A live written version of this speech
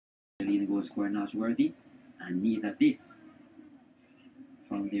goal scorer Nosworthy, and neither this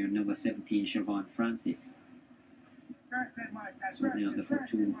from their number 17 Siobhan Francis. Certainly on the foot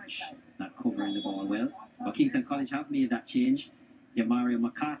too much, not covering the ball well. But Kingston College have made that change. Demario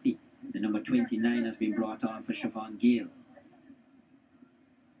McCarthy, the number 29, has been brought on for Siobhan Gale.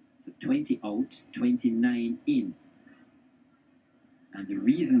 So 20 out, 29 in. And the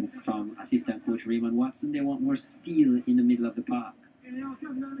reason from assistant coach Raymond Watson, they want more steel in the middle of the park.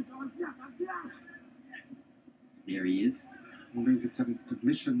 There he is. I wonder if it's an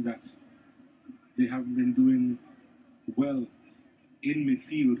admission that they haven't been doing well in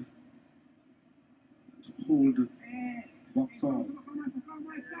midfield to hold Vauxhall.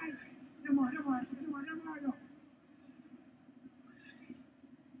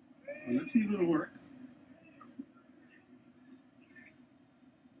 Well, let's see if it'll work.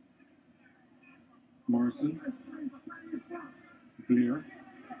 Morrison, Blair,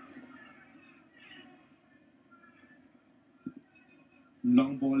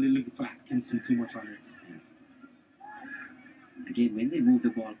 long ball, little for Atkinson, too much on it. Again, when they move the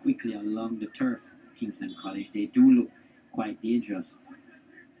ball quickly along the turf, Kingston College, they do look quite dangerous.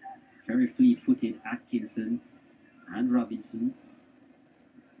 Very fleet-footed Atkinson and Robinson.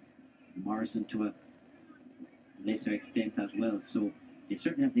 Morrison to a lesser extent as well. So they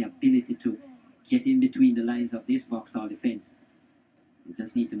certainly have the ability to get in between the lines of this Vauxhall defence. They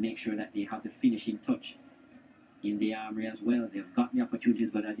just need to make sure that they have the finishing touch in the armory as well. They've got the opportunities,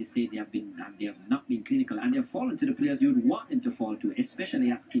 but as you say, they have not been clinical, and they've fallen to the players you would want them to fall to,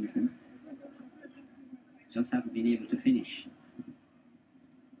 especially Atkinson. Just haven't been able to finish.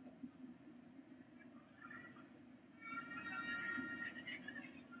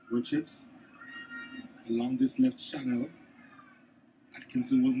 Richards along this left channel.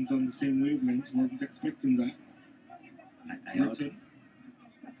 Atkinson wasn't on the same wavelength, wasn't expecting that.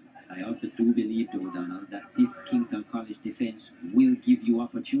 I also do believe, though, Donald, that this Kingston College defence will give you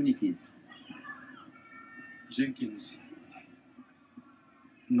opportunities. Jenkins.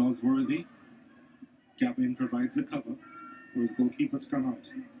 Nosworthy. Gavin provides the cover for his goalkeeper to come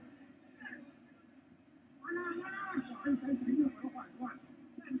out.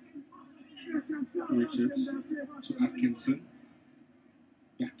 Richards to Atkinson.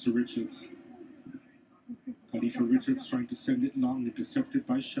 Back to Richards. Khalifa Richards trying to send it long, intercepted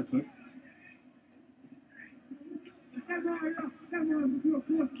by Shepherd.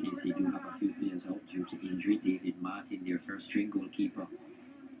 KC do have a few players out due to injury. David Martin, their first string goalkeeper,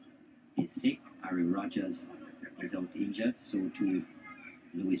 is sick. Harry Rogers is out injured. So too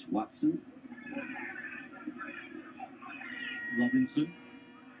Lewis Watson. Robinson.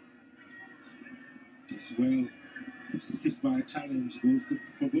 As well. Skips by a challenge. Goes good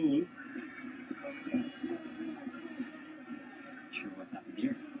for goal. Sure what happened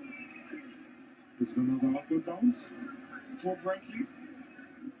here. Is it another upward bounce for Brightly?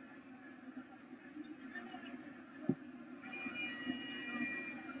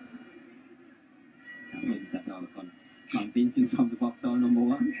 That wasn't at all convincing from the Vauxhall number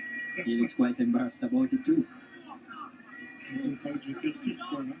 1. He looks quite embarrassed about it too. Kingston College with their 5th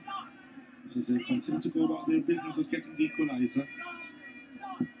corner. As they continue to go about their business of getting the equaliser.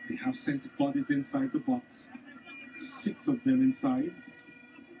 They have sent bodies inside the box. 6 of them inside.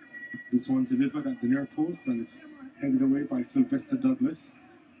 This one's delivered at the near post and it's headed away by Sylvester Douglas.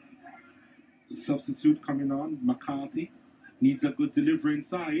 The substitute coming on, McCarthy, needs a good delivery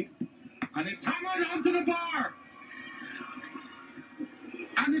inside. And it's hammered onto the bar!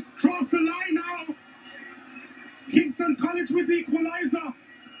 And it's crossed the line now! Kingston College with the equaliser!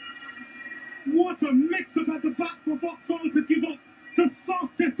 What a mix-up at the back for Vauxhall to give up the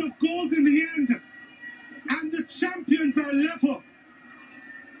softest of goals in the end. And the champions are level.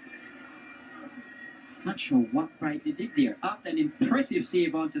 Not sure what Brightly did there after an impressive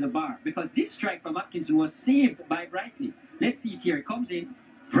save onto the bar, because this strike from Atkinson was saved by Brightly. Let's see it here. It comes in,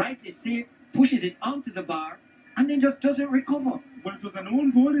 Brightly save, pushes it onto the bar, and then just doesn't recover. Well, it was an own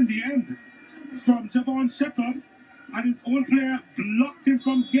goal in the end from Javon Shepherd, and his own player blocked him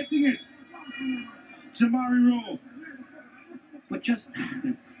from getting it. Jamari Rowe. But just...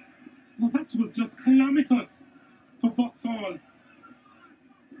 well, that was just calamitous for Vauxhall.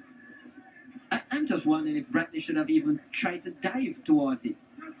 I'm just wondering if Bradley should have even tried to dive towards it.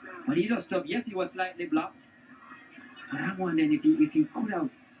 But he just stopped. Yes, he was slightly blocked. But I'm wondering if he could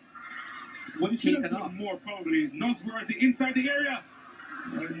have well, he should have done more, probably. Nosworthy inside the area.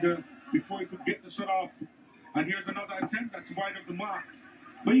 And before he could get the shot off. And here's another attempt that's wide of the mark.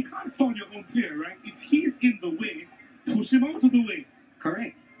 But you can't foul your own player, right? If he's in the way, push him out of the way.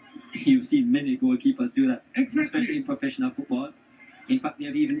 Correct. You've seen many goalkeepers do that. Exactly. Especially in professional football. In fact, they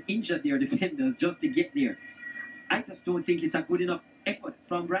have even injured their defenders just to get there. I just don't think it's a good enough effort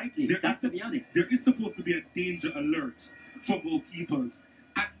from Brightly. That's to be honest. There is supposed to be a danger alert for goalkeepers.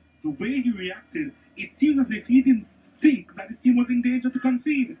 And the way he reacted, it seems as if he didn't think that his team was in danger to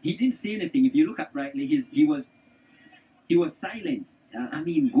concede. He didn't say anything. If you look at Brightly, he was silent. I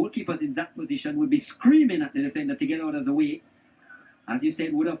mean, goalkeepers in that position would be screaming at the defender to get out of the way. As you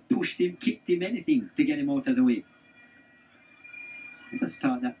said, would have pushed him, kicked him, anything to get him out of the way. I just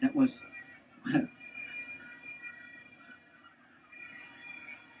thought that was,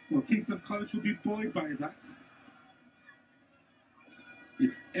 well, Kingston College will be buoyed by that.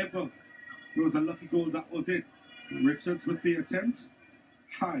 If ever there was a lucky goal, that was it. Richards with the attempt.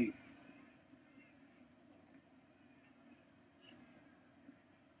 High.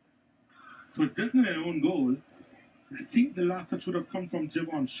 So it's definitely an own goal. I think the last touch would have come from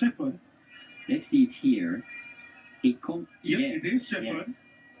Javon Shepherd. Let's see it here. It comes. Yep, Yes, it is Shepherd. yes.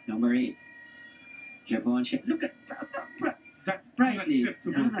 Number 8. Javon Shepherd. Look at That's Brightly.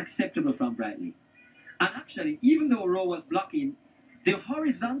 unacceptable. Unacceptable from Brightly. And actually, even though Rowe was blocking, the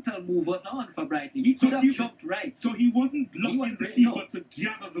horizontal move was on for Brightly. He could have jumped right. So he wasn't blocking the keeper to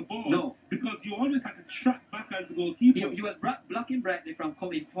gather the ball. No. Because you always had to track back as the goalkeeper. He was blocking Brightly from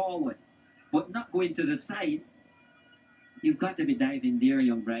coming forward, but not going to the side. You've got to be diving there,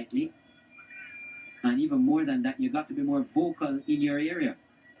 young Brightly. And even more than that, you've got to be more vocal in your area.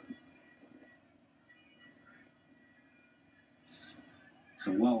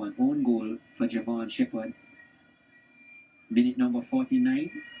 So, wow, an own goal for Javon Shepherd. Minute number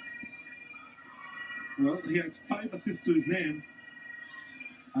 49. Well, he had 5 assists to his name.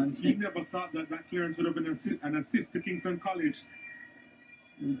 And he never thought that clearance would have been an assist to Kingston College.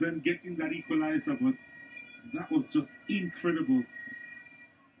 And then getting that equalizer, but that was just incredible.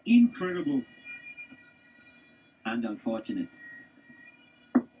 Incredible. And unfortunate.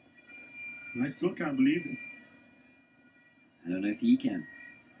 And I still can't believe it. I don't know if he can.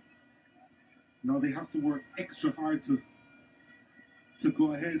 Now they have to work extra hard to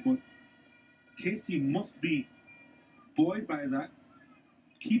go ahead, but Casey must be buoyed by that.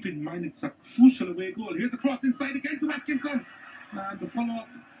 Keep in mind it's a crucial away goal. Here's the cross inside again to Atkinson. And the follow-up,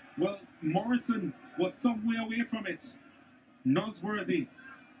 well, Morrison was some way away from it. Nosworthy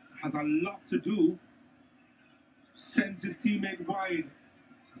has a lot to do. Sends his teammate wide.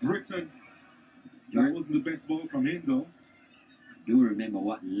 Britton. That wasn't the best ball from him, though. Do remember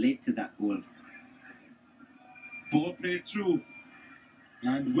what led to that goal. Ball played through.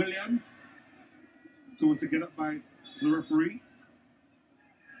 And Williams told to get up by the referee.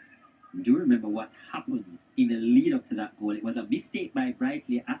 Do remember what happened in the lead up to that goal. It was a mistake by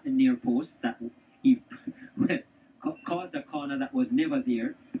Brightly at the near post that he caused a corner that was never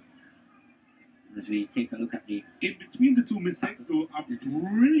there. As we take a look at the... In between the two mistakes, though, a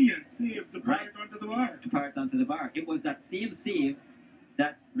brilliant save to part onto the bar. To part onto the bar. It was that same save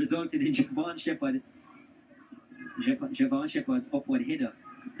that resulted in Javon Shepherd's upward header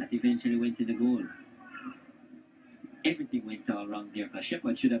that eventually went to the goal. Everything went all wrong there because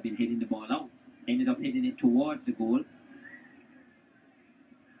Shepherd should have been heading the ball out. Ended up heading it towards the goal.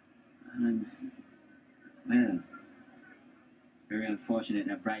 And, well, very unfortunate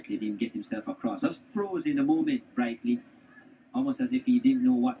that Brightly didn't get himself across. Just froze in the moment, Brightly. Almost as if he didn't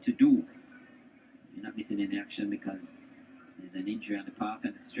know what to do. You're not missing any action because there's an injury on the park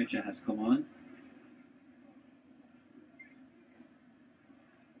and the stretcher has come on.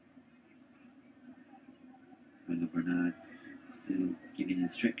 Well, Bernard still giving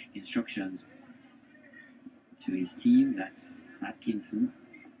instructions to his team. That's Atkinson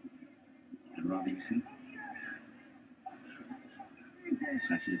and Robinson.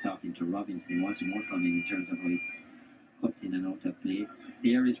 He's actually talking to Robinson, wants more from him in terms of how he cuts in and out of play.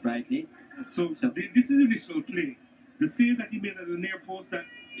 There is Brightly. So this is initial play. The save that he made at the near post that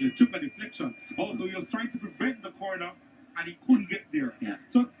took a deflection. Also, he was trying to prevent the corner and he couldn't get there. Yeah.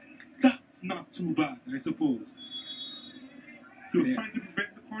 So that's not too bad, I suppose. He was trying to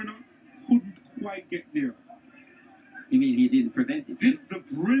prevent the corner, couldn't quite get there. You mean he didn't prevent it? This is a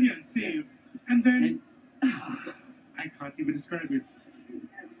brilliant save. And then... I can't even describe it.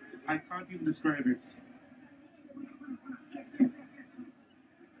 I can't even describe it.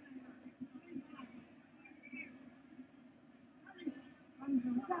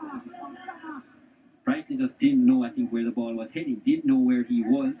 Brightly just didn't know, I think, where the ball was heading. Didn't know where he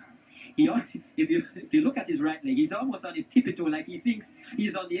was. If you look at his right leg, he's almost on his tippy toe, like he thinks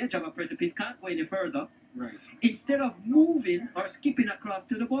he's on the edge of a precipice, can't go any further. Right. Instead of moving or skipping across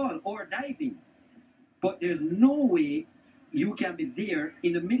to the ball or diving. But there's no way you can be there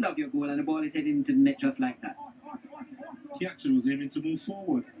in the middle of your goal and the ball is heading into the net just like that. He actually was aiming to move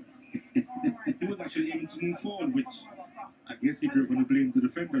forward. He was actually aiming to move forward, which I guess if you're going to blame the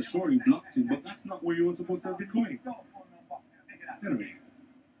defender, sure, he blocked him, but that's not where he was supposed to have been going. Anyway,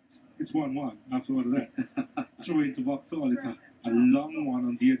 it's 1-1 after all of that. Throw into Vauxhall. It's a long one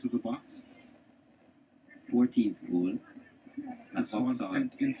on the edge of the box. 14th goal. This one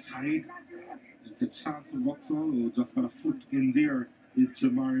sent inside. There's a chance for Vauxhall, who just got a foot in there. It's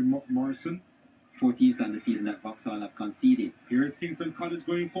Jamari Morrison. 14th on the season that Vauxhall have conceded. Here's Kingston College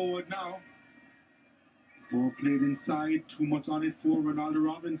going forward now. Ball played inside. Too much on it for Ronaldo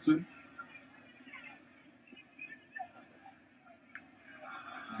Robinson.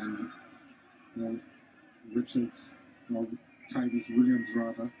 And Richards, or Tyrese Williams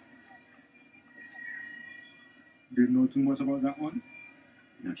rather, didn't know too much about that one.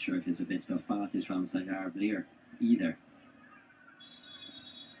 Not sure if it's the best of passes from Sajar Blair either.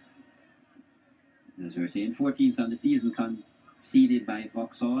 As we were saying, 14th on the season conceded by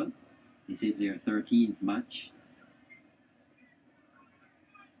Vauxhall. This is their 13th match.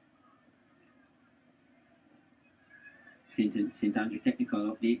 St Andrew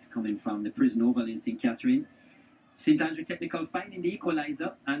Technical updates coming from the Prison Oval in St Catherine. St Andrew Technical finding the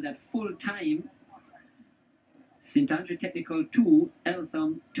equaliser, and at full time, St Andrew Technical 2,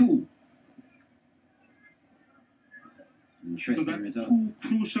 Eltham 2. Interesting so that's results. Two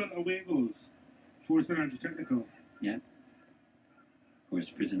crucial away goals for St Andrew Technical. Yeah. Of course,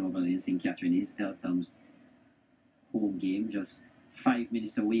 Prison Oval in St Catherine is Eltham's home game, just 5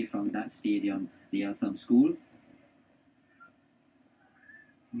 minutes away from that stadium, the Eltham School.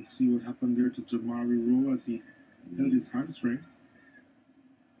 You see what happened there to Jamari Rowe as he held his hamstring.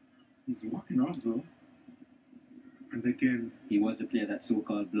 He's walking off though. And again, he was the player that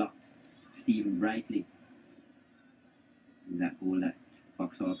so-called blocked Stephen Brightly in that goal that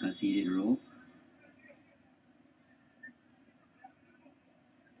Vauxhall conceded. Rowe.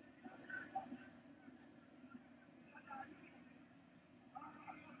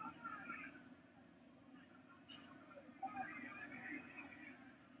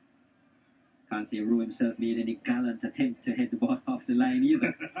 Can't say Rowe himself made any gallant attempt to head the ball off the line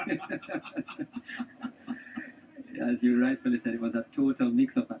either. As you rightfully said, it was a total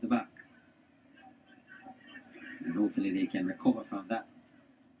mix-up at the back. And hopefully they can recover from that.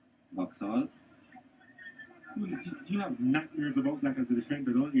 Vauxhall. You have nightmares about that as a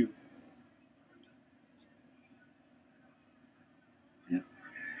defender, don't you? Yeah.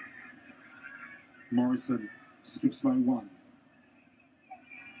 Morrison skips by one.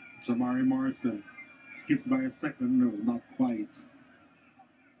 Jamari Morrison skips by a second. No, not quite.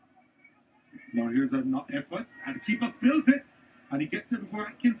 Now here's an effort, and the keeper spills it, and he gets it before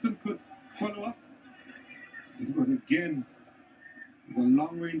Atkinson could follow up. But again, the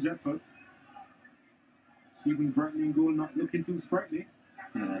long-range effort. Stephen Brightly in goal, not looking too sprightly.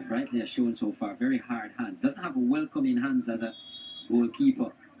 Brightly has shown so far very hard hands. Doesn't have a welcoming hands as a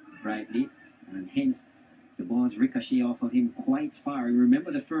goalkeeper, Brightly, and hence the balls ricochet off of him quite far. You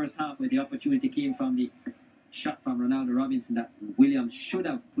remember the first half where the opportunity came from the shot from Ronaldo Robinson that Williams should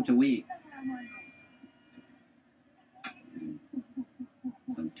have put away.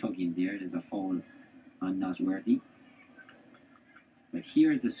 Some tugging there. There's a foul on Nosworthy. But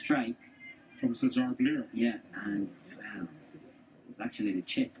here's a strike from Sajar Blair. Yeah, and well, it was actually the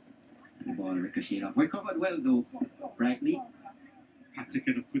chest, and the ball ricocheted off. Recovered well though, Brightly. Had to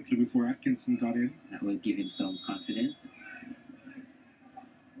get up quickly before Atkinson got in. That will give him some confidence.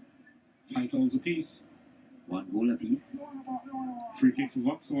 5 fouls apiece. 1 goal apiece. Free kick for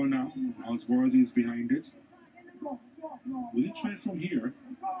Vauxhall now. Nosworthy is behind it. Will he try from here?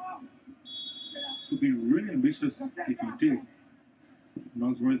 Could be really ambitious if he did.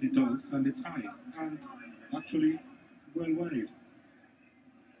 Nosworthy does, and it's high. And actually, well wide.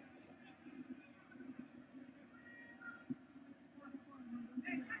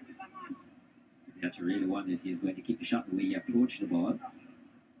 You have to really wonder if he's going to keep the shot the way he approached the ball.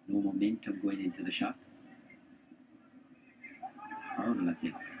 No momentum going into the shot. Horrible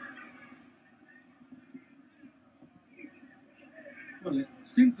attempt. Well,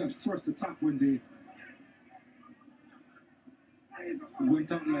 since that first attack when they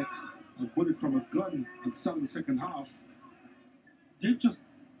went out like a bullet from a gun and started the second half, they've just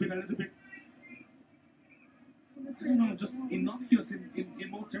been a little bit, just innocuous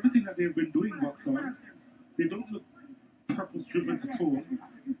in most everything that they've been doing, Vauxhall. They don't look purpose-driven at all,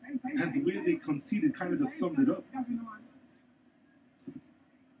 and the way they conceded kind of just summed it up.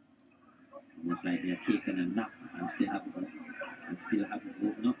 Almost like they're taking a nap and still haven't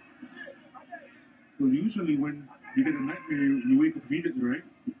woken up. Well, usually when you get a nightmare, you wake up immediately, right?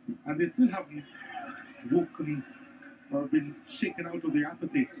 And they still haven't woken or been shaken out of their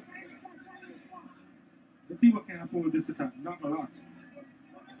apathy. Let's see what can happen with this attack. Not a lot.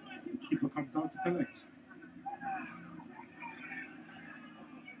 Keeper comes out to collect.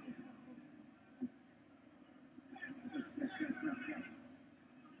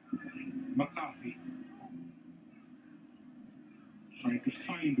 McCarthy trying to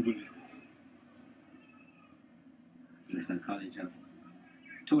find Williams. Kingston College have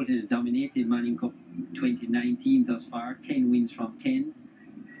totally dominated Manning Cup 2019 thus far. 10 wins from 10.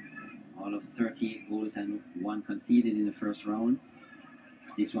 All of 38 goals and 1 conceded in the first round.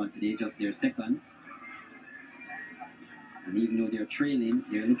 This one today, just their second. And even though they're trailing,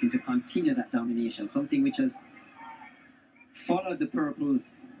 they're looking to continue that domination. Something which has followed the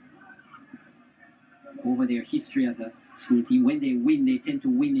Purples over their history as a school team. When they win, they tend to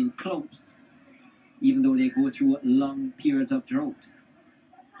win in clumps, even though they go through long periods of drought.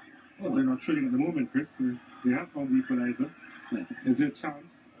 Well, they're not trailing at the moment, Chris. They have found the equalizer. Well, is there a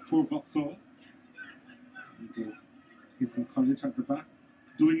chance for Vauxhall? Kingston College at the back,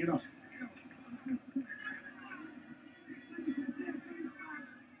 doing enough.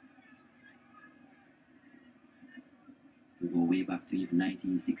 We go way back to even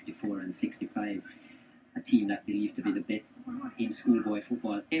 1964 and 65, a team that believed to be the best in schoolboy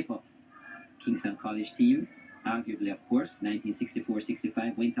football ever. Kingston College team, arguably, of course,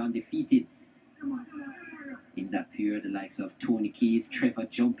 1964-65, went undefeated. In that period, the likes of Tony Keys, Trevor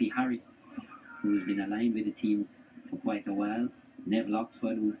Jumpy Harris, who's been aligned with the team for quite a while, Neville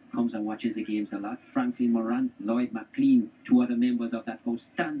Oxford, who comes and watches the games a lot, Franklin Moran, Lloyd McLean, 2 other members of that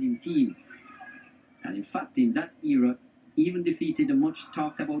outstanding team. And in fact, in that era, even defeated the much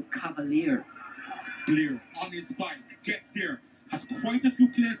talked about Cavalier. Blair on his bike, gets there, has quite a few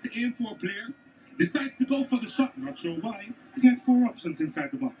players to aim for. Blair decides to go for the shot, not sure why. He had 4 options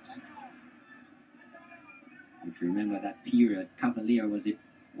inside the box. If you remember that period, Cavalier was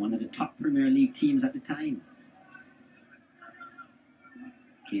one of the top Premier League teams at the time.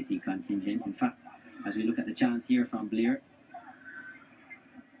 KC contingent. In fact, as we look at the chance here from Blair,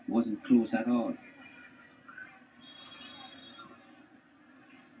 wasn't close at all.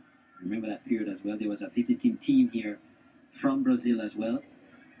 Remember that period as well. There was a visiting team here from Brazil as well.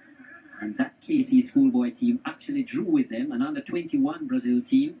 And that KC schoolboy team actually drew with them. An under-21 Brazil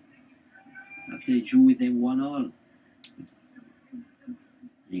team actually drew with them 1-1. And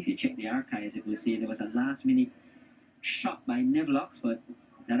if you check the archives, it will say there was a last-minute shot by Neville Oxford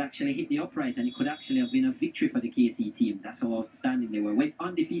that actually hit the upright, and it could actually have been a victory for the KC team. That's how outstanding they were. Went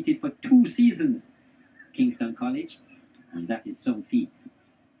undefeated for 2 seasons, Kingston College, and that is some feat.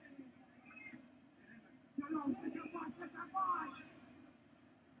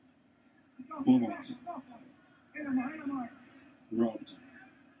 Beaumont. Robbed.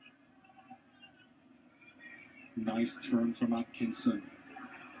 Nice turn from Atkinson.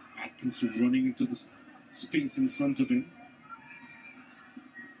 Atkinson running into the space in front of him.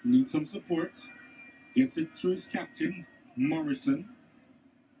 Needs some support. Gets it through his captain, Morrison.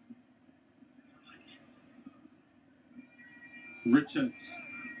 Richards.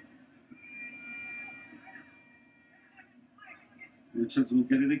 Richards will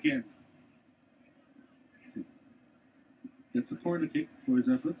get it again. Gets a corner kick for his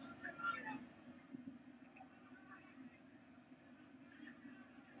efforts.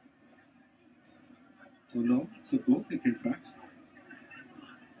 Oh no, it's a goal kick in fact.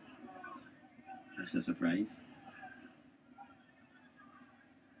 That's a surprise.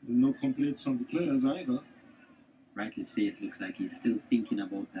 No complaints from the players either. Rightly's face looks like he's still thinking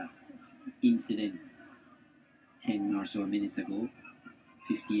about that incident 10 or so minutes ago,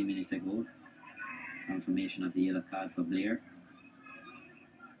 15 minutes ago. Confirmation of the yellow card for Blair.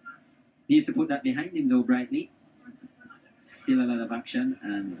 Needs to put that behind him though, Brightly. Still a lot of action,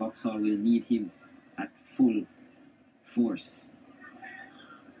 and Vauxhall will need him at full force.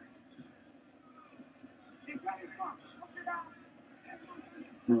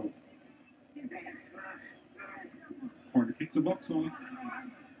 Bro. Corner kick to Vauxhall.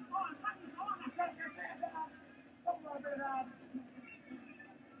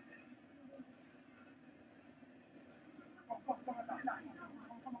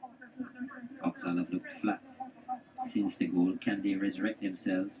 Vauxhall have looked flat since the goal. Can they resurrect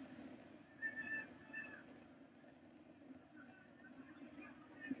themselves?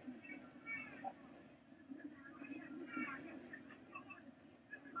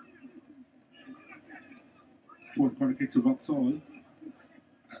 Fourth corner kick to Vauxhall.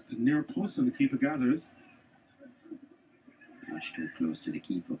 At the near post, and the keeper gathers. Much too close to the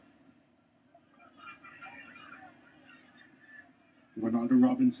keeper. Ronaldo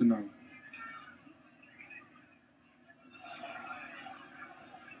Robinson now.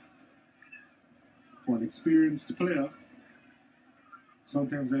 For an experienced player,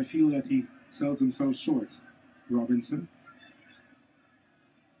 sometimes I feel that he sells himself short. Robinson.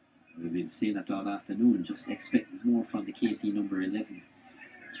 We've been saying that all afternoon. Just expect more from the KC number 11.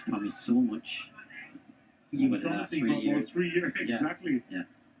 He's promised so much. He's been promising for about 3 years. Yeah. Exactly. Yeah.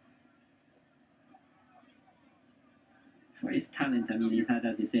 For his talent, I mean, he's had,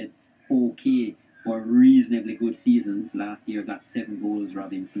 as you said, okay or reasonably good seasons. Last year got 7 goals,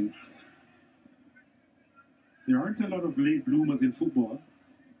 Robinson. There aren't a lot of late bloomers in football.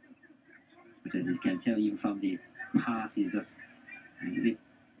 But as you can tell, even from the passes, that's a bit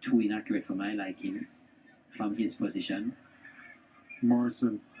too inaccurate for my liking from his position.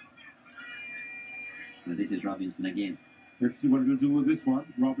 Morrison. Well, this is Robinson again. Let's see what he'll do with this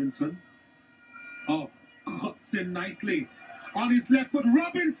one. Robinson. Oh, cuts in nicely. On his left foot,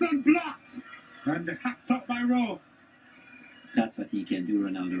 Robinson blocked! And hacked up by Rowe. That's what he can do,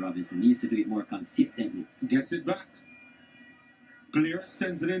 Ronaldo Robinson. Needs to do it more consistently. Gets it back. Clear,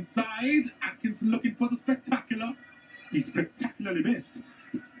 sends it inside. Atkinson looking for the spectacular. He spectacularly missed.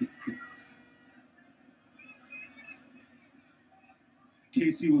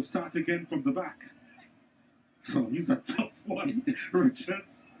 Casey will start again from the back. Oh, he's a tough one.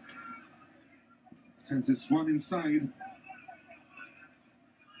 Richards sends this one inside.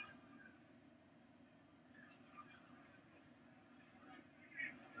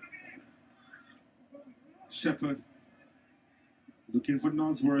 Shepherd looking for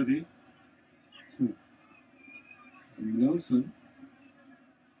Nosworthy. Nelson.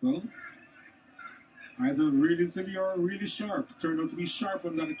 Well, either really silly or really sharp. Turned out to be sharp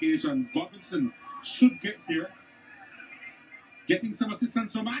on that occasion. Robinson should get there. Getting some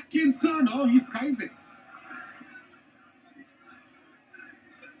assistance from Atkinson. Oh, he skies it.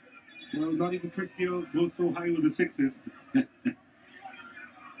 Well, not even Chris Gill goes so high with the sixes.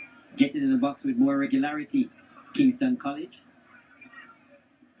 Getting in the box with more regularity. Kingston College.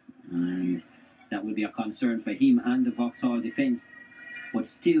 And that will be a concern for him and the Vauxhall defence. But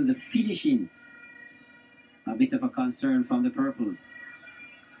still, the finishing, a bit of a concern from the Purples.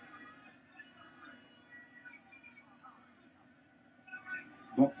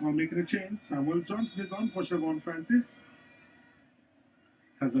 Vauxhall making a change. Samuel Johnson is on for Siobhan Francis.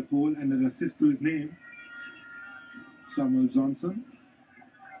 Has a goal and an assist to his name. Samuel Johnson.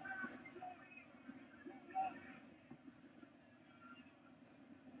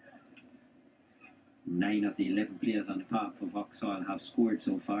 Nine of the 11 players on the park for Vauxhall have scored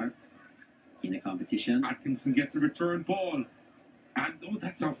so far in the competition. Atkinson gets a return ball. And oh,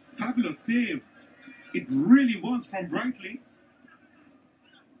 that's a fabulous save. It really was from Brightly.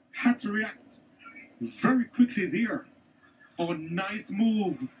 Had to react very quickly there. Oh, nice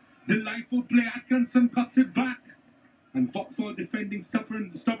move. Delightful play. Atkinson cuts it back. And Vauxhall defending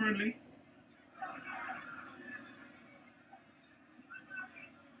stubbornly.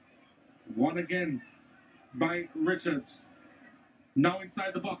 One again by Richards. Now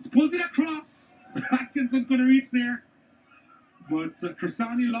inside the box. Pulls it across. Atkinson couldn't reach there. But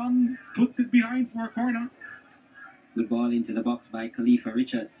Crisani Long puts it behind for a corner. Good ball into the box by Khalifa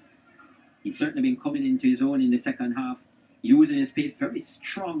Richards. He's certainly been coming into his own in the second half. Using his pace, very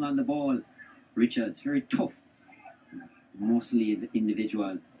strong on the ball. Richards, very tough. Mostly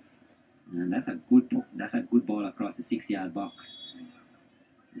individual. And that's a good ball across the 6-yard box.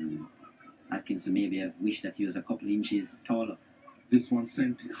 Atkinson maybe wish that he was a couple of inches taller. This one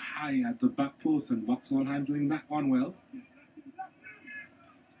sent high at the back post, and Vauxhall handling that one well.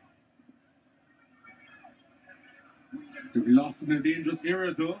 They've lost in a dangerous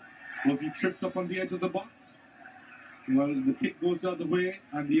area though. Was he tripped up on the edge of the box? Well, the kick goes the other way,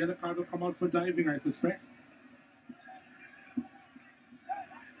 and the other card will come out for diving, I suspect.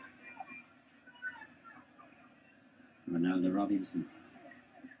 Ronaldo Robinson.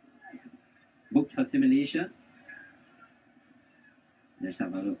 Booked for simulation. Let's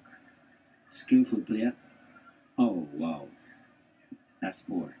have a look. Skillful player. Oh, wow. That's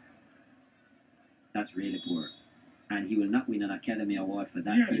poor. That's really poor. And he will not win an Academy Award for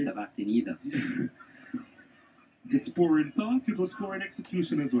that piece of acting either. It's poor in thought, it was poor in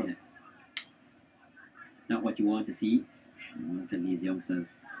execution as well. Yeah. Not what you want to see. These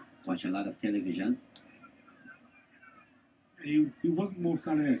youngsters watch a lot of television. He wasn't more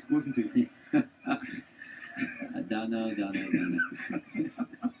Salah-esque, wasn't he? Donna.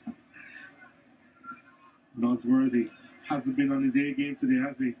 Nosworthy hasn't been on his A game today,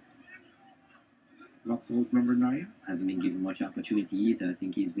 has he? Vauxhall's number 9. Hasn't been given much opportunity either. I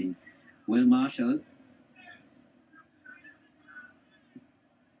think he's been well marshalled.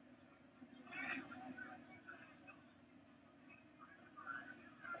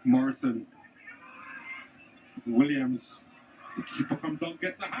 Morrison Williams. The keeper comes out,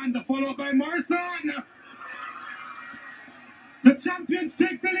 gets a hand, followed by Morrison. The champions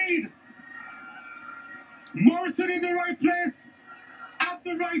take the lead. Morrison in the right place, at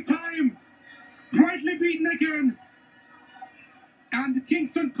the right time, brightly beaten again. And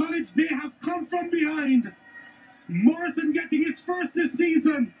Kingston College, they have come from behind. Morrison getting his first this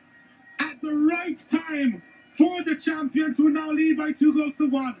season at the right time for the champions, who now lead by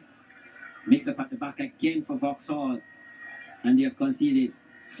 2-1. Mix up at the back again for Vauxhall, and they have conceded.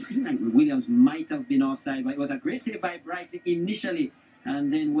 Seemed like Williams might have been offside, but it was a great save by Brighton initially,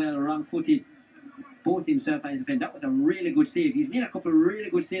 and then well wrong-footed both himself and his defender. That was a really good save. He's made a couple of really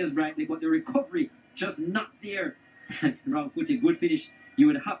good saves, Brighton, but the recovery just not there. Wrong-footed, good finish. You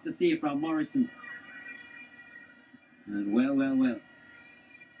would have to say from Morrison. And well.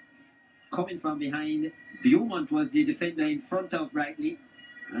 Coming from behind, Beaumont was the defender in front of Brighton,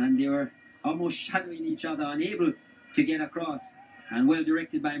 and they were almost shadowing each other, unable to get across. And well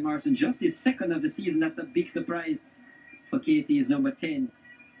directed by Morrison. Just his second of the season. That's a big surprise for KC's number 10.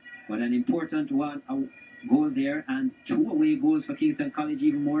 But an important one, a goal there, and 2 away goals for Kingston College,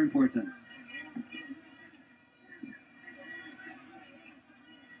 even more important.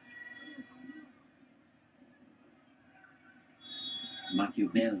 Matthew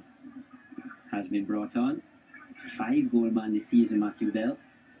Bell has been brought on. 5-goal man this season, Matthew Bell.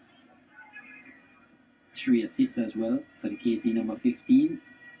 3 assists as well for the KC number 15.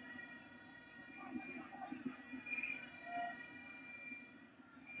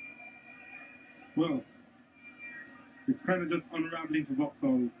 Well, it's kind of just unraveling for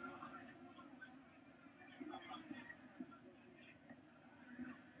Vauxhall.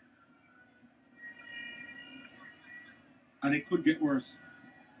 And it could get worse.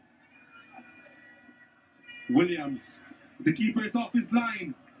 Williams, the keeper is off his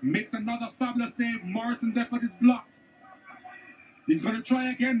line, makes another fabulous save. Morrison's effort is blocked. He's going to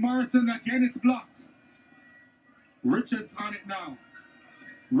try again. Morrison, again it's blocked. Richards on it now.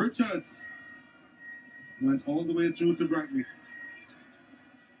 Richards went all the way through to Brightly.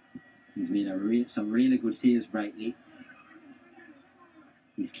 He's made some really good saves, Brightly.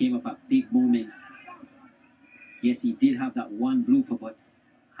 He's came up at big moments. Yes, he did have that one blooper, but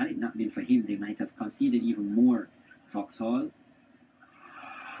had it not been for him, they might have conceded even more. Vauxhall.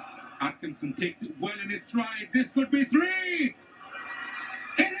 Atkinson takes it well in its stride. This could be 3!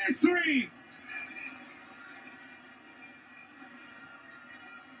 It is 3!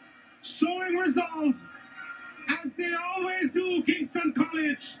 Showing resolve, as they always do, Kingston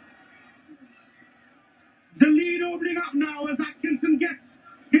College. The lead opening up now as Atkinson gets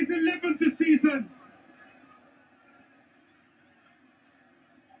his 11th this season.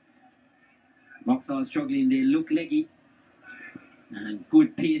 Vauxhall struggling, they look leggy. And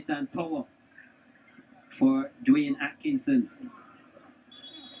good pace and power for Dwayne Atkinson.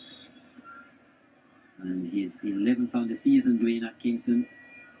 And his 11th on the season, Dwayne Atkinson.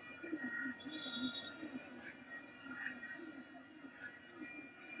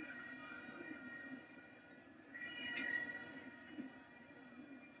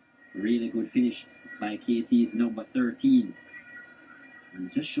 Really good finish by KC's number 13.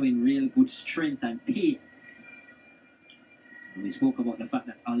 And just showing real good strength and pace. And we spoke about the fact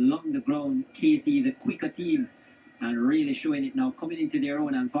that along the ground, KC, the quicker team, and really showing it now, coming into their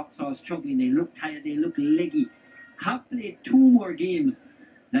own, and Vauxhall struggling. They look tired, they look leggy. Have played 2 more games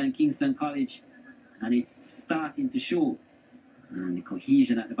than Kingston College, and it's starting to show. And the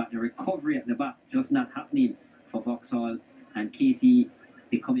cohesion at the back, the recovery at the back, just not happening for Vauxhall, and KC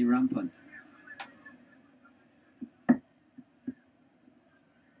becoming rampant.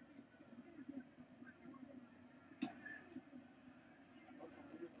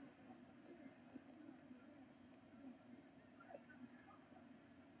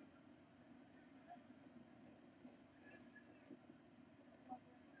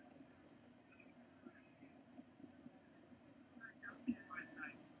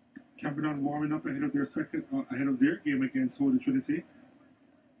 Camberdown warming up ahead of their game against Holy Trinity.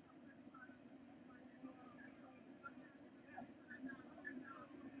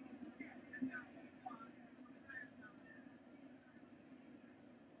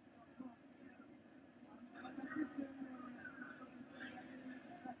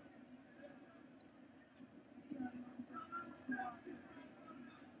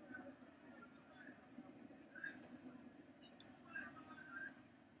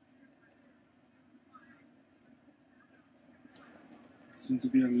 Seems to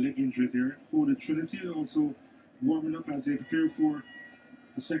be a leg injury there. Holy Trinity also warming up as they prepare for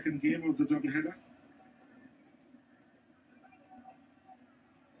the second game of the doubleheader.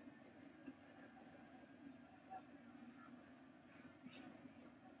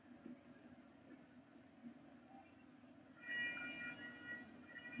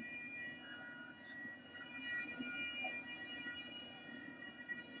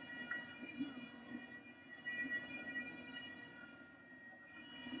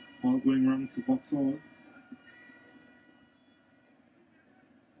 All going wrong for Vauxhall.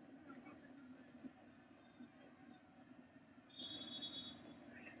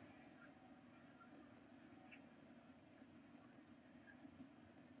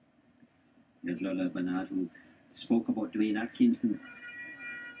 There's Lola Bernard who spoke about Dwayne Atkinson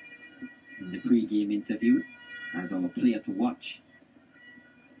in the pre-game interview as our player to watch.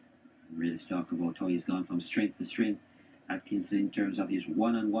 Really talk about how he's gone from strength to strength, Atkinson, in terms of his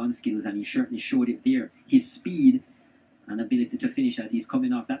one-on-one skills, and he certainly showed it there. His speed and ability to finish as he's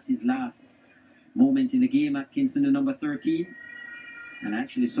coming off. That's his last moment in the game. Atkinson, the number 13, and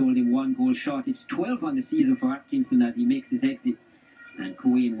actually sold him 1 goal short. It's 12 on the season for Atkinson as he makes his exit, and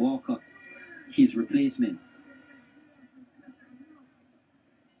Coen Walker, his replacement.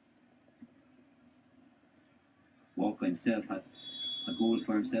 Walker himself has a goal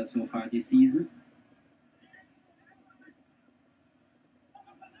for himself so far this season.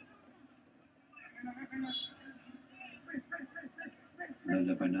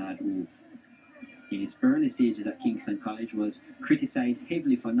 Lola Bernard, who in his early stages at Kingston College was criticised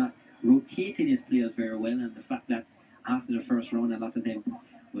heavily for not rotating his players very well, and the fact that after the first round a lot of them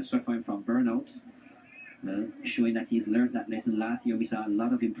were suffering from burnouts. Well, showing that he's learned that lesson. Last year we saw a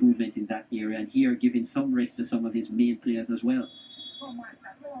lot of improvement in that area, and here giving some rest to some of his main players as well.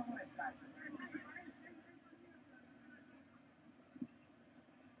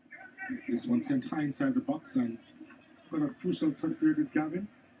 This one sent high inside the box, and got a crucial touch there with Gavin.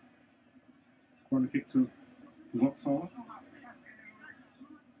 Corner kick to Vauxhall.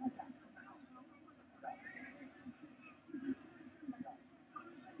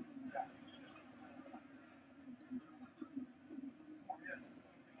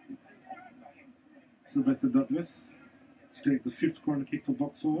 Sylvester Douglas to take the 5th corner kick for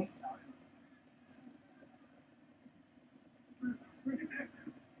Vauxhall.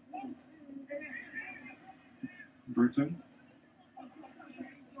 Burton.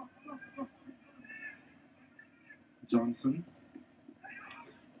 Johnson.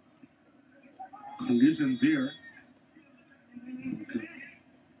 Collision there. Okay.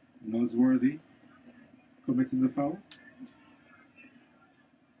 Nosworthy committing the foul.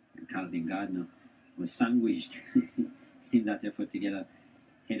 And Calvin Gardner was sandwiched in that effort to get a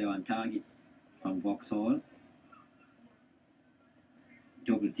header on target from Vauxhall.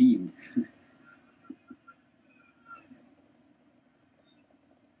 Double teamed.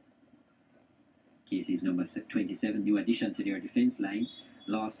 Casey's number 27, new addition to their defence line,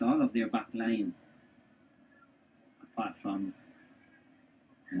 lost all of their back line apart from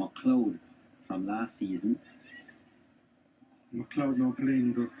McLeod from last season. McLeod now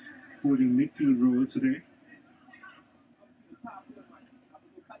playing the holding midfield role today.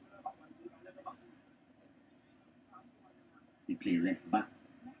 He played left back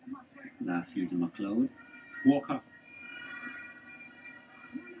last season, McLeod. Walker.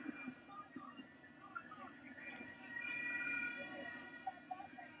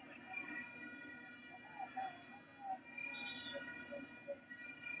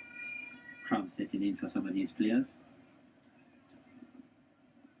 Cramp setting in for some of these players.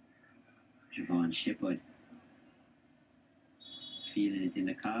 Javon Shepherd feeling it in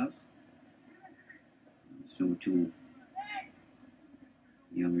the calves. So too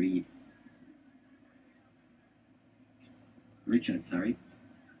young Reed. Richard, sorry.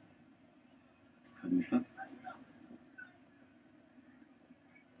 Khalifa.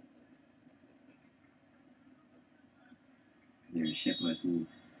 There's Shepherd, who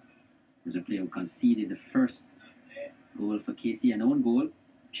was a player who conceded the first goal for Casey, an own goal.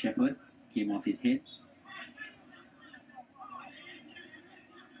 Shepherd came off his head.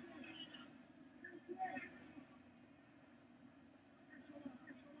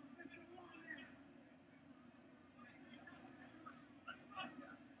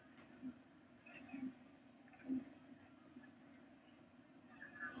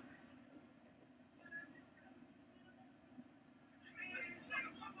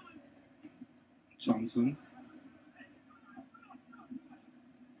 Johnson.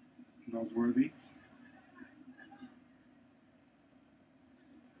 Nosworthy.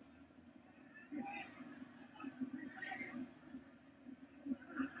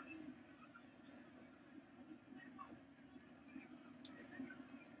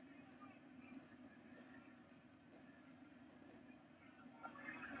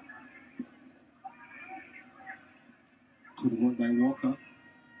 Good work by Walker.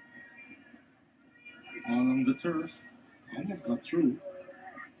 All along the turf. Almost got through.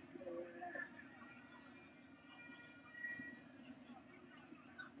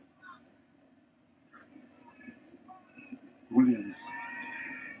 Williams.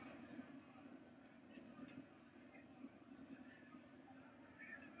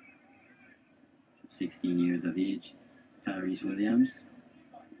 16 years of age. Tyrese Williams,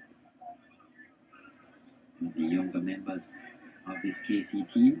 one of the younger members of this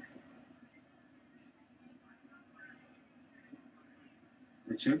KC team.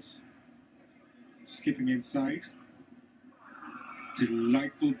 Richards skipping inside.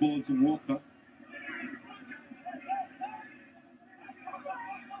 Delightful ball to Walker.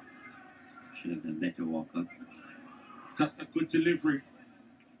 Should have done better, Walker. That's a good delivery.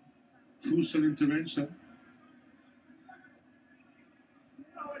 Crucial intervention.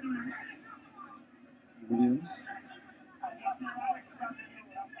 Williams.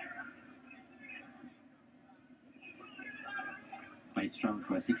 Quite strong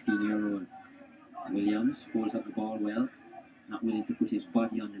for a 16-year-old. Williams holds up the ball well, not willing to put his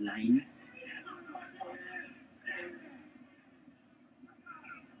body on the line.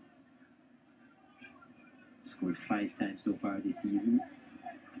 Scored 5 times so far this season.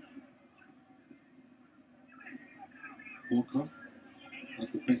 Walker.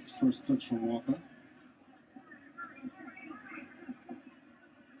 Got the best first touch from Walker.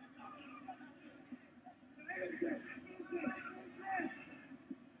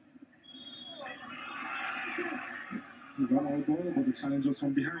 He got all the ball, but the challenge was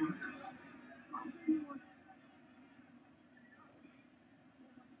from behind.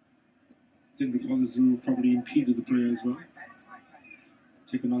 I think the follows through probably impeded the play as well.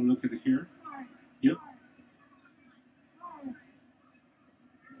 Take another look at it here. Yep.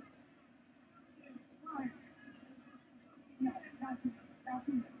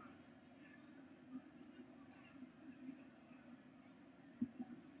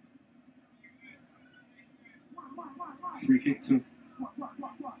 Free kick to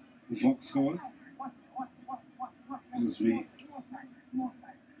Vauxhall as we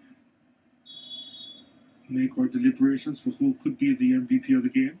make our deliberations for who could be the MVP of the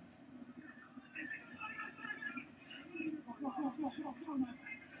game.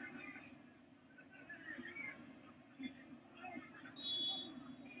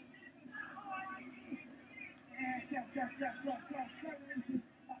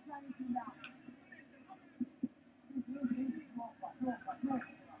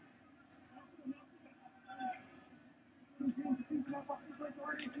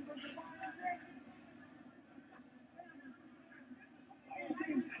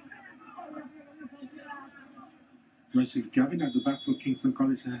 Actually, Gavin at the back for Kingston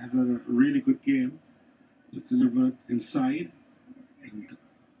College has had a really good game. It's delivered inside. And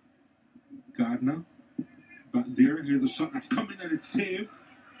Gardner back there. Here's a shot that's coming and it's saved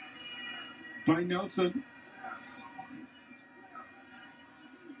by Nelson.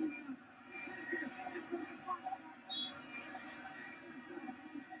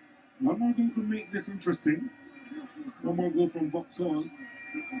 One more goal could make this interesting. One more goal from Vauxhall.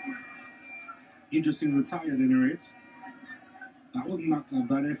 Interesting the tie at any rate. That was not a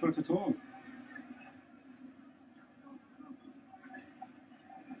bad effort at all.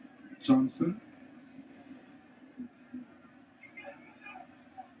 Johnson.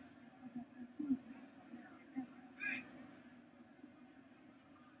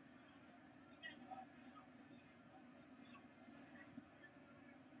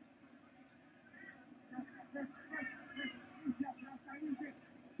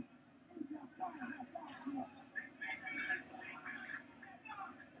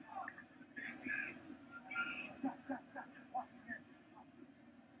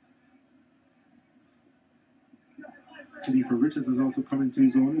 Jennifer Richards is also coming to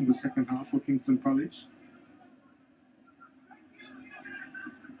his own in the second half for Kingston College.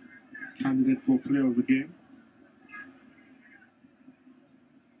 Candidate for player of the game.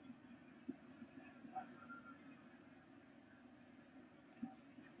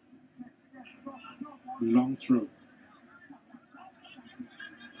 Long throw.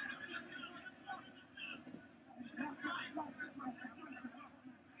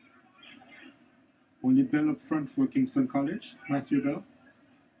 Only Bell up front for Kingston College. Matthew Bell.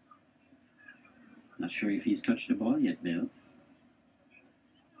 Not sure if he's touched the ball yet, Bell.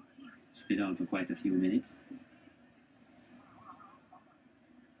 It's been on for quite a few minutes.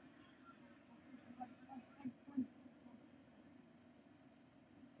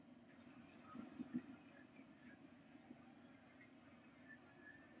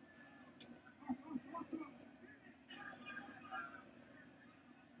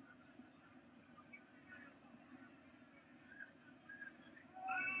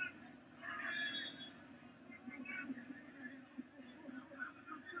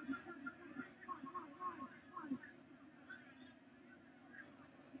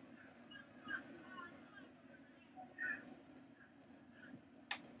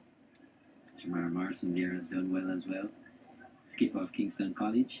 Jamar Morrison there has done well as well. Skip of Kingston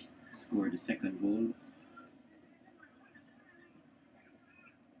College scored the second goal.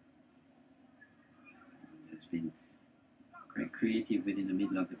 He's been quite creative within the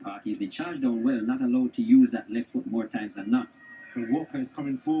middle of the park. He's been charged down well, not allowed to use that left foot more times than not. And Walker is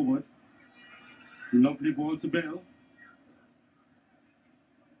coming forward. Lovely ball to Bell.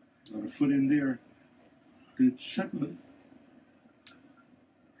 Got a foot in there. Good Shepherd.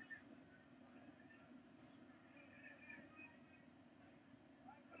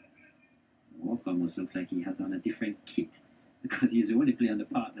 Walker almost looks like he has on a different kit because he's the only player on the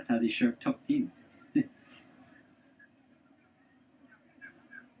park that has his shirt tucked in.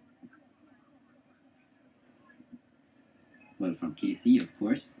 Well, from KC, of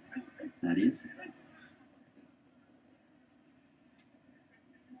course, that is.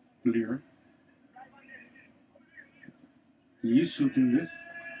 Clear. He is shooting this.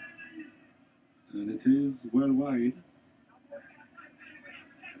 And it is well wide.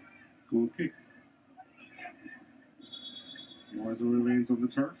 Goal kick. Morrison remains on the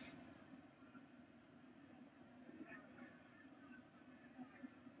turf.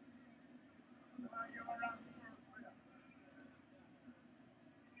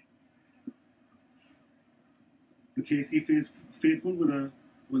 The KC faithful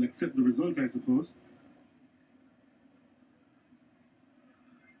will accept the result, I suppose.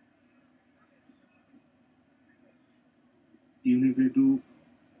 Even if they do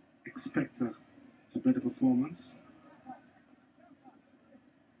expect a better performance.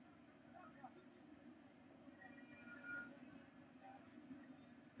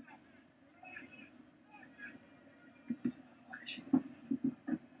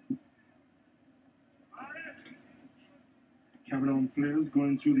 Cameron players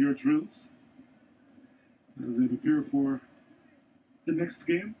going through their drills as they prepare for the next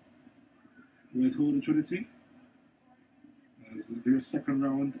game with Holy Trinity as their second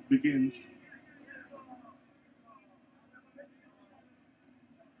round begins.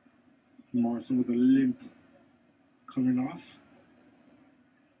 Morrison with a limp coming off.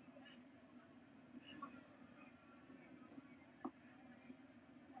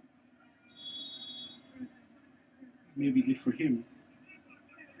 Maybe it for him.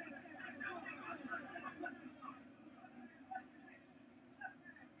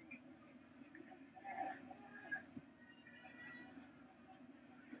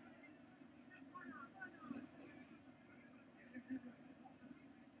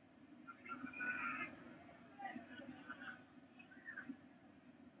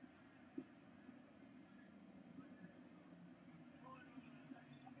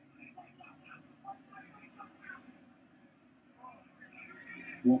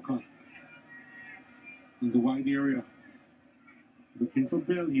 Walker in the wide area. Looking for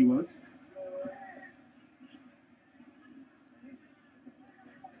Bell, he was.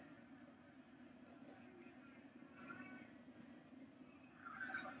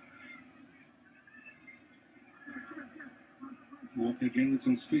 Walker again with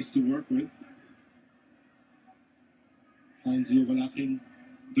some space to work with. Finds the overlapping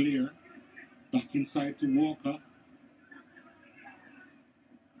Blair. Back inside to Walker.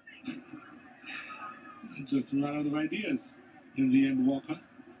 Just ran out of ideas in the end, Walker.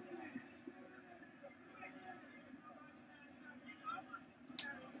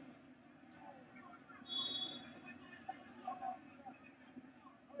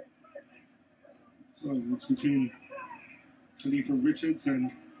 So it's between Khalifa Richards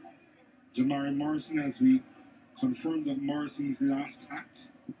and Jamari Morrison as we confirm that Morrison's last act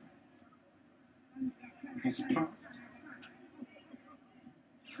has passed.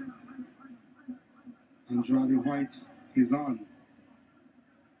 Andrade White is on.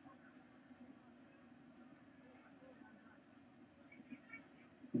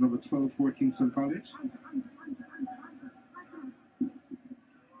 Number 12 for Kingston College.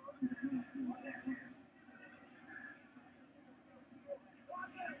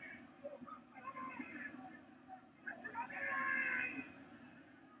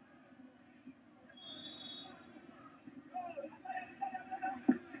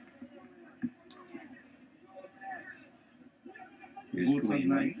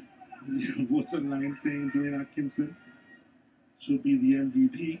 Votes online saying Dwayne Atkinson should be the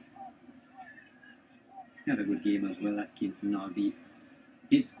MVP. Had a good game as well, Atkinson, albeit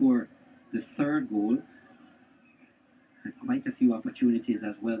did score the third goal. Had quite a few opportunities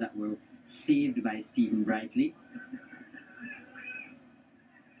as well that were saved by Stephen Brightly.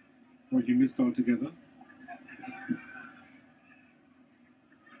 Or he missed altogether.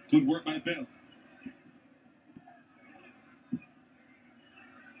 Good work by Bell.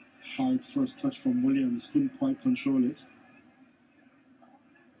 Hard first touch from Williams, couldn't quite control it.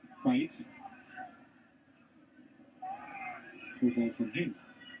 White. Throw ball from him.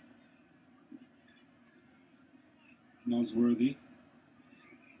 Nosworthy.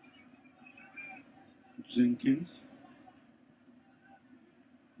 Jenkins.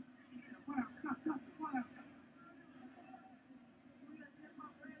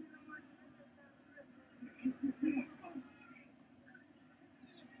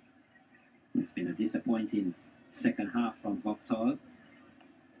 It's been a disappointing second half from Vauxhall.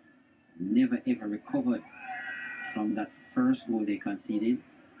 Never ever recovered from that first goal they conceded,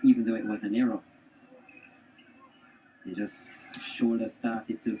 even though it was an error. They just shoulders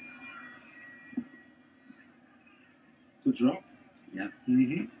started to drop. Yeah.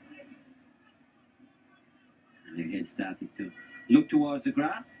 Mm-hmm. And their head started to look towards the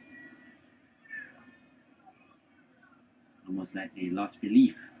grass. Almost like they lost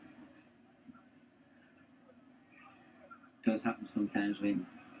belief. It does happen sometimes when,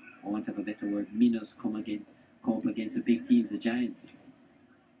 I want to have a better word, minnows come up against the big teams, the Giants.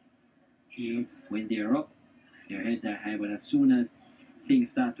 Yeah. When they're up, their heads are high, but as soon as things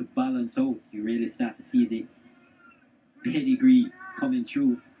start to balance out, you really start to see the pedigree coming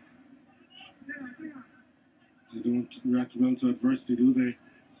through. They don't react well to adversity, do they?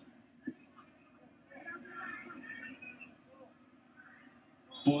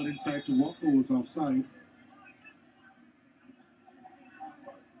 Ball inside to walk goes offside.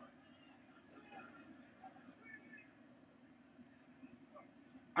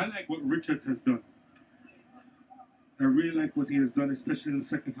 I like what Richards has done. I really like what he has done, especially in the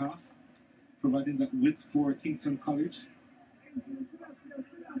second half, providing that width for Kingston College.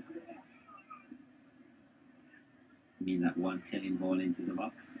 You mean that one telling ball into the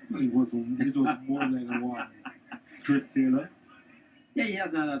box? It was more than a one. Chris Taylor. Yeah, he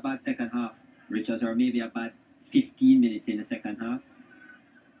has not had a bad second half, Richards, or maybe a bad 15 minutes in the second half.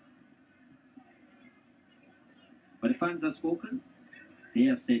 But the fans have spoken. They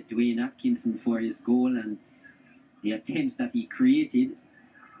have said Dwayne Atkinson for his goal and the attempts that he created,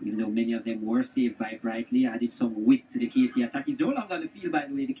 even though many of them were saved by Brightly, added some width to the KC attack. He's no longer on the field, by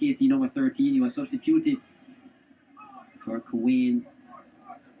the way, the KC number 13. He was substituted for Kawayne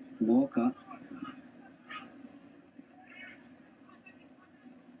Walker.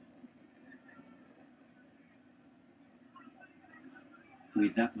 Who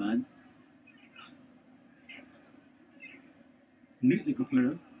is that man? Neat little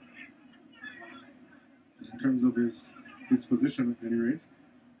player. In terms of his disposition, at any rate.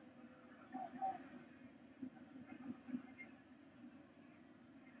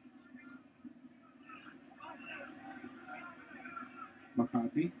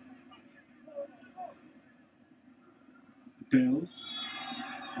 McCarthy. Bell.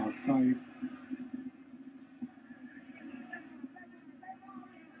 Outside.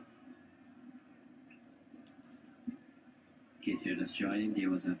 In case you're just joining,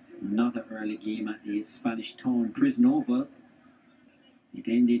 there was another early game at the Spanish Town Prison Oval. It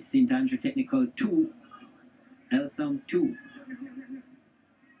ended St Andrew Technical 2, Eltham 2.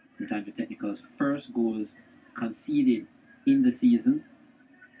 St Andrew Technical's first goals conceded in the season.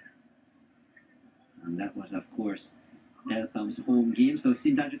 And that was, of course, Eltham's home game. So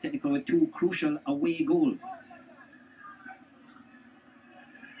St Andrew Technical with 2 crucial away goals.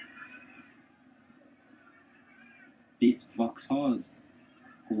 This Vauxhall's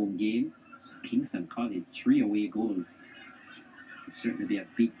home game, so Kingston College, 3 away goals. Would certainly be a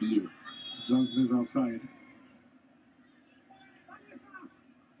big deal. Johnson is offside.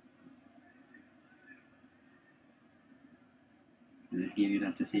 In this game, you'd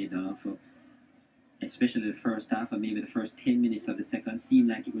have to say, Donald, for especially the first half and maybe the first 10 minutes of the second, seemed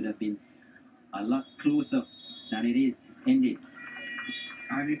like it would have been a lot closer than it ended.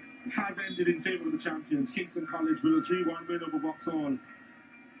 And it has ended in favour of the champions. Kingston College with a 3-1 win over Vauxhall.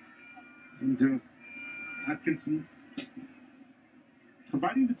 And Atkinson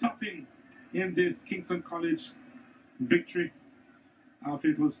providing the topping in this Kingston College victory after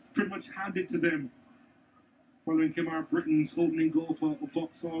it was pretty much handed to them following Kemar Britton's opening goal for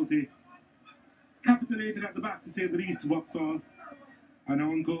Vauxhall. They capitulated at the back, to say the least, Vauxhall. An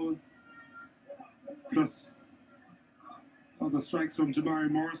own goal plus other strikes from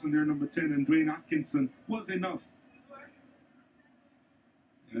Jabari Morrison, their number 10, and Dwayne Atkinson was enough.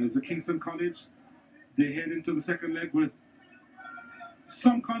 As the Kingston College, they head into the second leg with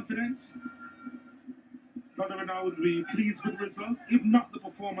some confidence. Not everyone would be pleased with the results, if not the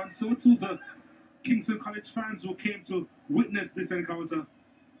performance. So too the Kingston College fans who came to witness this encounter.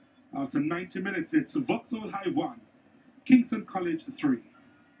 After 90 minutes, it's Vauxhall High 1, Kingston College 3.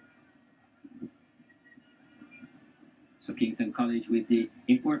 So Kingston College with the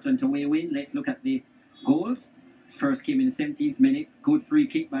important away win. Let's look at the goals. First came in the 17th minute. Good free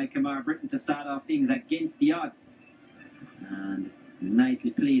kick by Kamar Britton to start off things against the odds. And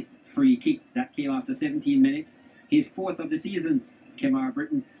nicely placed free kick. That came after 17 minutes. His fourth of the season, Kamar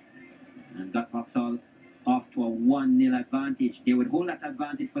Britton. And got Vauxhall off to a 1-0 advantage. They would hold that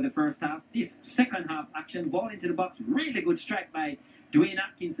advantage for the first half. This second half action, ball into the box. Really good strike by Dwayne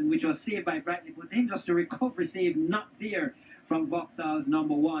Atkinson, which was saved by Bradley. But then just a recovery save not there from Vauxhall's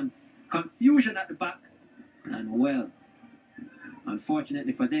number one. Confusion at the back. And well,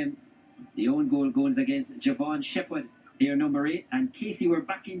 unfortunately for them, the own goal goes against Javon Shepherd, their number 8, and Casey were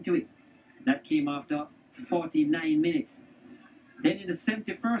back into it. That came after 49 minutes. Then in the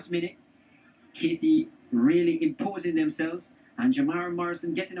 71st minute, Casey really imposing themselves, and Jamar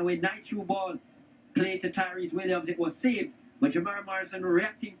Morrison getting away, nice through ball, played to Tyrese Williams. It was saved, but Jamar Morrison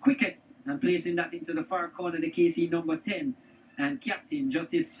reacting quickest and placing that into the far corner, the Casey number 10 and captain,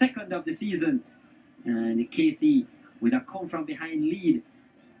 just his second of the season. And Casey with a come from behind lead.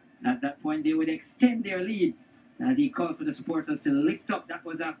 At that point, they would extend their lead as he called for the supporters to lift up. That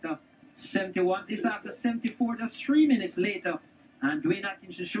was after 71. This after 74, just 3 minutes later. And Dwayne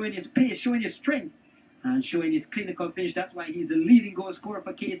Atkinson showing his pace, showing his strength, and showing his clinical finish. That's why he's the leading goal scorer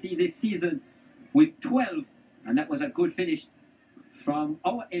for Casey this season with 12. And that was a good finish from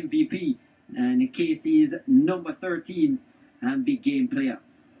our MVP and Casey's number 13 and big game player.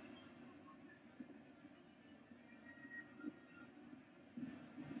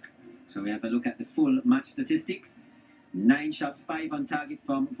 So we have a look at the full match statistics. 9 shots, 5 on target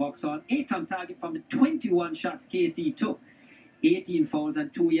from Vauxhall, 8 on target from the 21 shots KC took. 18 fouls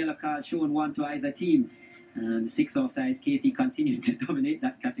and 2 yellow cards shown, 1 to either team. And 6 offsides, KC continued to dominate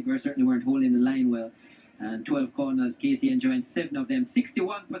that category. Certainly weren't holding the line well. And 12 corners, KC enjoying 7 of them.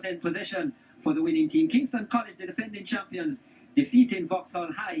 61% possession for the winning team. Kingston College, the defending champions, defeating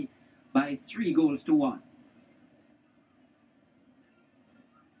Vauxhall High by 3 goals to 1.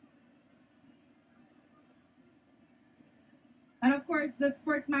 And of course, the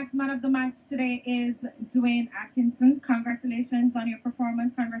Sportsmax man of the match today is Dwayne Atkinson. Congratulations on your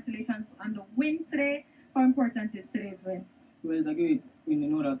performance. Congratulations on the win today. How important is today's win? Well, it's a great win. You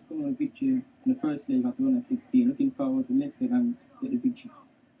know that coming victory in the first leg of 2016. Looking forward to the next leg and get the victory.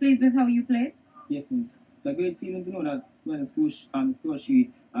 Pleased with how you played? Yes, miss. It's a great feeling to know that when the score on the score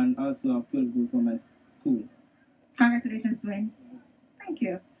sheet and also have 12 goals from my school. Congratulations, Dwayne. Thank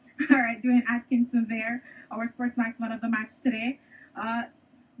you. All right, Dwayne Atkinson there, our Sportsmax man of the match today.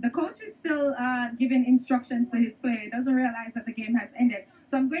 The coach is still giving instructions to his player. He doesn't realize that the game has ended.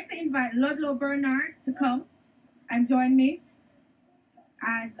 So I'm going to invite Ludlow Bernard to come and join me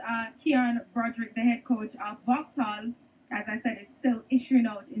as Keon Broderick, the head coach of Vauxhall, as I said, is still issuing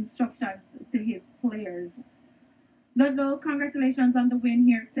out instructions to his players. Ludlow, congratulations on the win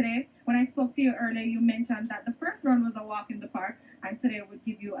here today. When I spoke to you earlier, you mentioned that the first round was a walk in the park, and today would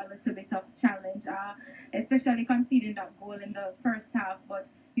give you a little bit of challenge, especially conceding that goal in the first half. But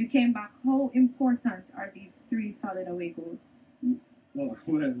you came back. How important are these 3 solid away goals? Oh,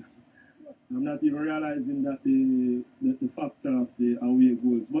 well, I'm not even realizing that the factor of the away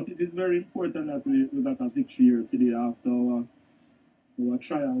goals. But it is very important that we got a victory here today after our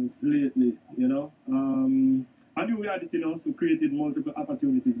trials lately, you know. I knew we had it in us, so created multiple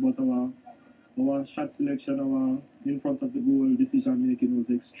opportunities, but our shot selection, our in front of the goal decision making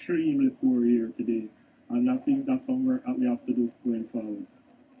was extremely poor here today. And I think that's some work that we have to do going forward.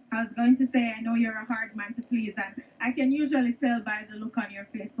 I was going to say, I know you're a hard man to please, and I can usually tell by the look on your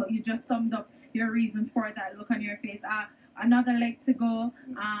face, but you just summed up your reason for that look on your face. Another leg to go.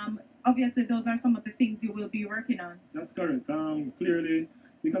 Obviously, those are some of the things you will be working on. That's correct. Clearly,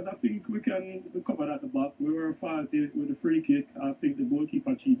 because I think we can recover at the back. We were faulty with the free kick. I think the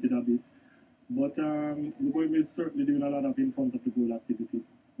goalkeeper cheated a bit. But we're going to be certainly doing a lot of in front of the goal activity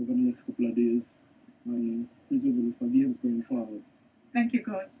over the next couple of days, and presumably for games going forward. Thank you,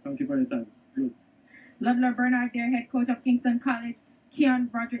 Coach. Thank you for your time. Good. Ludlow Bernard, their head coach of Kingston College. Keon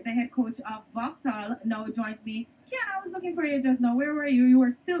Broderick, the head coach of Vauxhall, now joins me. Keon, I was looking for you just now. Where were you? You were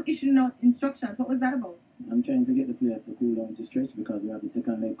still issuing out instructions. What was that about? I'm trying to get the players to cool down to stretch because we have the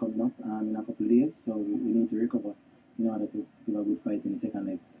second leg coming up in a couple of days, so we need to recover in order to give a good fight in the second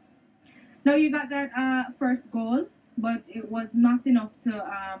leg. Now you got that first goal, but it was not enough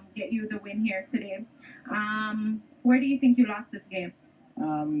to get you the win here today. Where do you think you lost this game?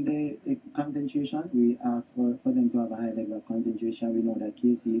 The concentration, we ask for them to have a high level of concentration. We know that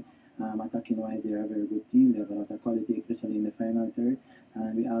KC, attacking wise, they're a very good team. They have a lot of quality, especially in the final third.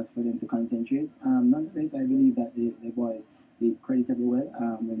 And we ask for them to concentrate. Nonetheless, I believe that the boys did creditably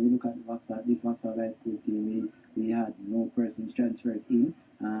well. When we look at this Vauxhall High School team, we had no persons transferred in.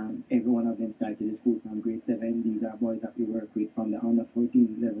 Every one of them started the school from grade 7. These are boys that we work with from the under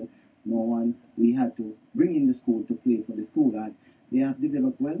 14 level. No one we had to bring in the school to play for the school, and they have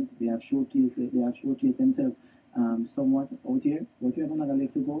developed well. They have showcased themselves somewhat out here. But we have another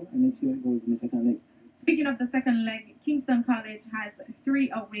leg to go, and let's see how it goes in the second leg. Speaking of the second leg, Kingston College has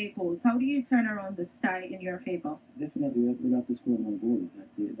 3 away goals. How do you turn around this tie in your favor? Definitely, we'll have to score more goals.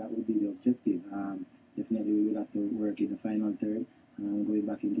 That's it. That would be the objective. Definitely, we will have to work in the final third, going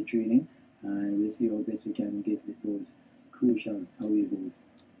back into training, and we'll see how best we can get those crucial away goals.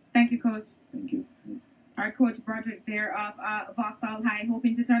 Thank you, Coach. Thank you. Thanks. Our Coach Broderick there of Vauxhall High,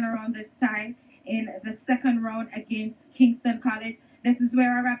 hoping to turn around this tie in the second round against Kingston College. This is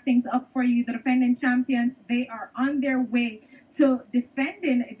where I wrap things up for you. The defending champions, they are on their way to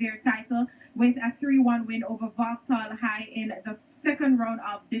defending their title with a 3-1 win over Vauxhall High in the second round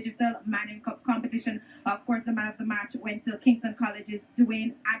of Digital Manning Cup competition. Of course, the man of the match went to Kingston College's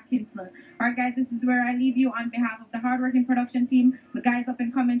Dwayne Atkinson. All right, guys, this is where I leave you on behalf of the hardworking production team, the guys up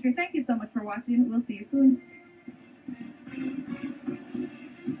in commentary. Thank you so much for watching. We'll see you soon.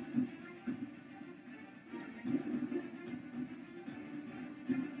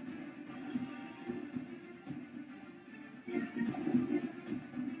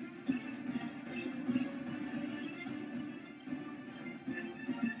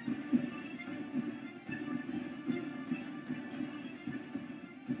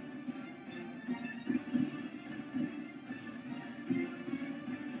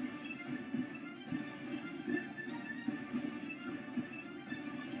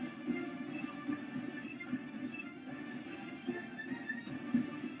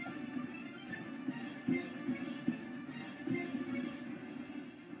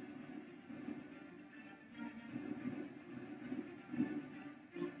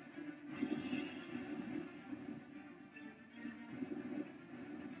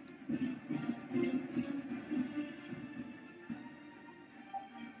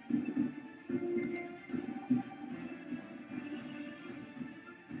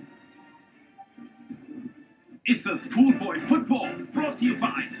 It's a schoolboy football brought to you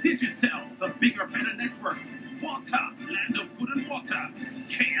by Digicel, the bigger, better network. Water, land of good and water.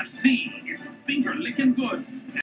 KFC, it's finger licking good.